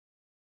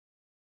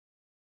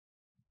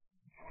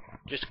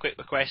just a quick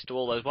request to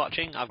all those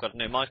watching, I've got a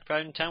new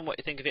microphone. Tell me what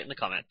you think of it in the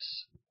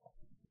comments.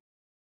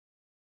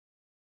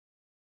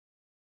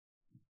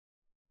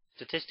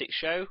 Statistics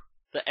show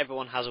that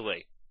everyone has a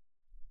Wii.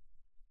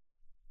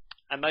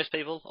 And most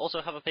people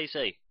also have a PC.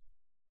 If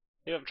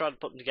you ever tried to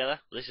put them together,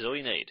 this is all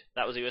you need.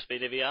 That was a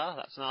USB DVR,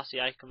 that's an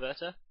RCA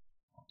converter.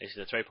 This is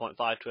a 3.5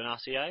 to an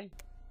RCA.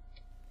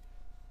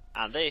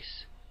 And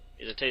this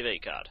is a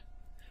TV card.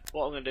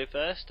 What I'm going to do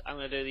first, I'm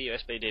going to do the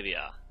USB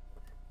DVR.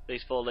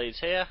 These 4 leads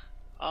here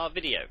are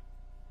video.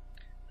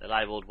 They're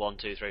labelled 1,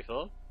 2, 3,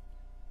 4.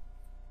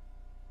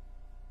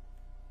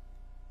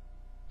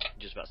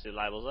 Just about to see the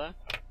labels there.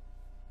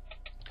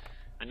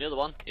 And the other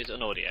one is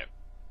an audio.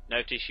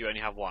 Notice you only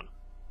have one.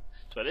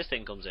 So where this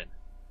thing comes in,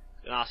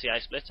 an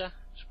RCA splitter,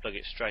 just plug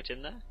it straight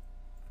in there.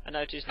 And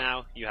notice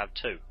now you have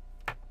 2.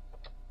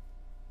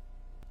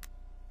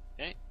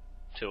 Okay,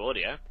 2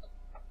 audio,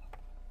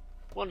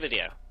 1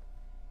 video.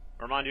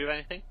 Remind you of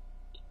anything?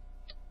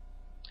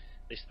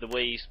 This is the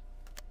Wii's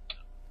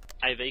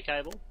AV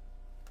cable.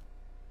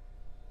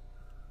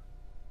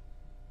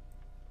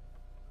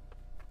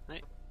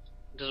 Okay.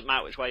 It doesn't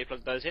matter which way you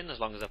plug those in, as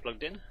long as they're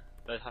plugged in.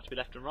 Both have to be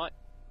left and right.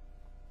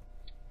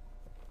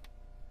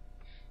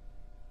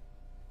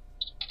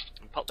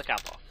 And pop the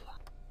cap off.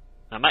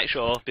 Now make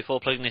sure, before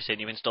plugging this in,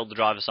 you've installed the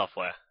driver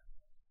software.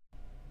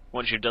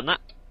 Once you've done that,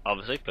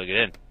 obviously plug it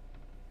in.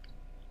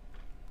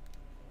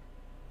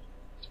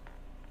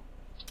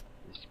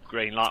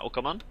 Green light will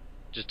come on,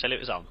 just tell you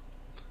it's on.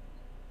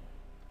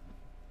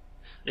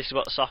 This is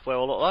what the software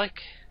will look like.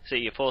 See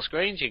your 4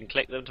 screens, you can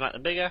click them to make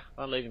them bigger,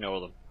 or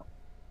ignore them.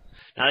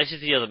 Now this is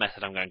the other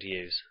method I'm going to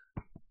use.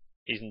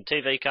 Using the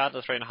TV card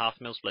and a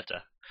 3.5mm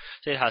splitter.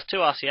 See, it has 2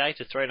 RCA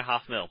to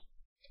 3.5mm.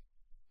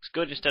 It's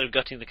good instead of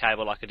gutting the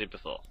cable like I did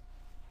before.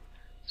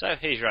 So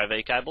here's your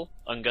AV cable,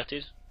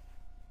 ungutted.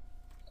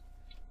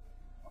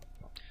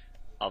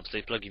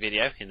 Obviously plug your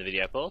video in the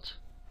video port.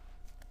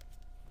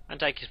 And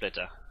take your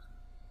splitter.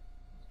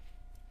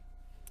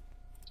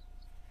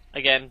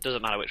 Again,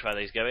 doesn't matter which way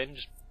these go in,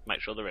 just make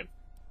sure they're in.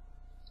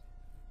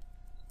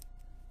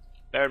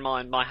 Bear in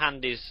mind, my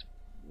hand is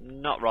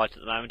not right at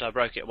the moment. I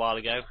broke it a while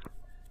ago,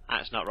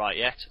 and it's not right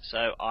yet,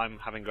 so I'm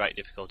having great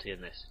difficulty in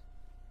this.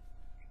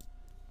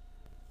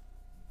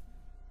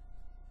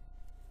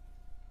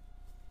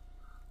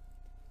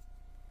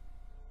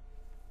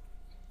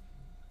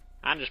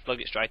 And just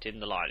plug it straight in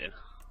the line in.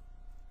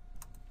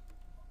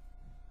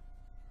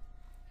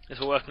 This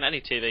will work on any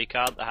TV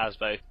card that has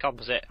both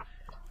composite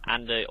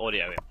and the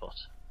audio input.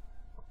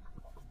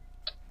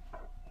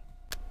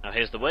 Now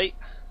here's the Wii.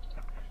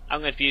 I'm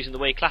going to be using the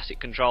Wii Classic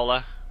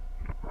controller,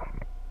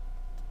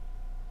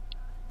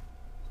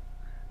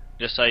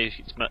 just so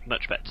it's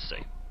much better to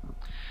see.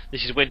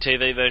 This is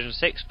WinTV version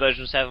 6,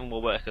 version 7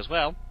 will work as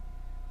well,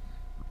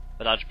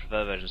 but I just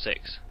prefer version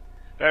 6.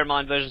 Bear in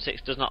mind version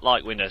 6 does not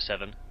like Windows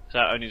 7, so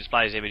it only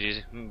displays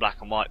images in black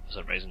and white for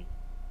some reason.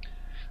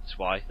 That's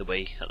why the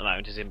Wii at the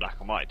moment is in black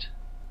and white.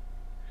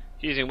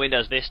 Using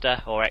Windows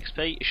Vista or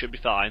XP, it should be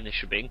fine. This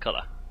should be in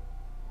colour.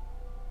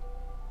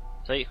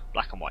 See,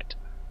 black and white.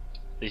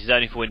 This is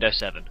only for Windows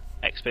 7.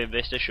 XP and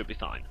Vista should be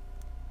fine.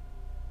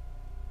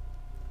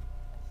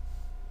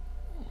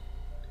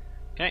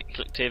 Okay,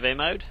 click TV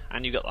mode,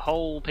 and you've got the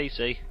whole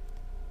PC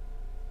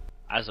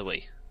as a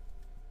Wii.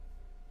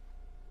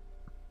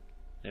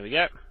 There we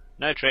go.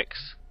 No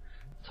tricks.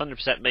 It's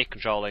 100% me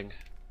controlling.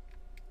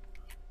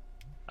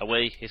 A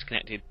Wii is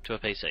connected to a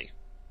PC.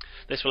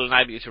 This will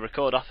enable you to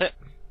record off it,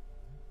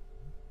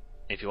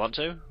 if you want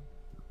to,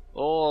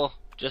 or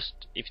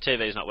just if your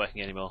TV is not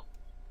working anymore.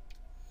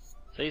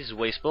 So this is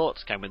Wii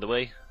Sports, came with the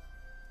Wii,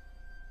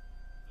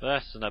 but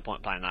there's no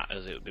point playing that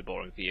as it would be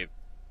boring for you.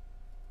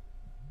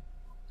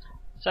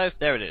 So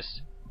there it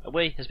is, a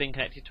Wii has been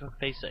connected to a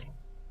PC.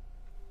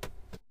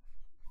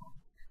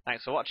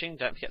 Thanks for watching,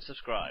 don't forget to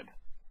subscribe.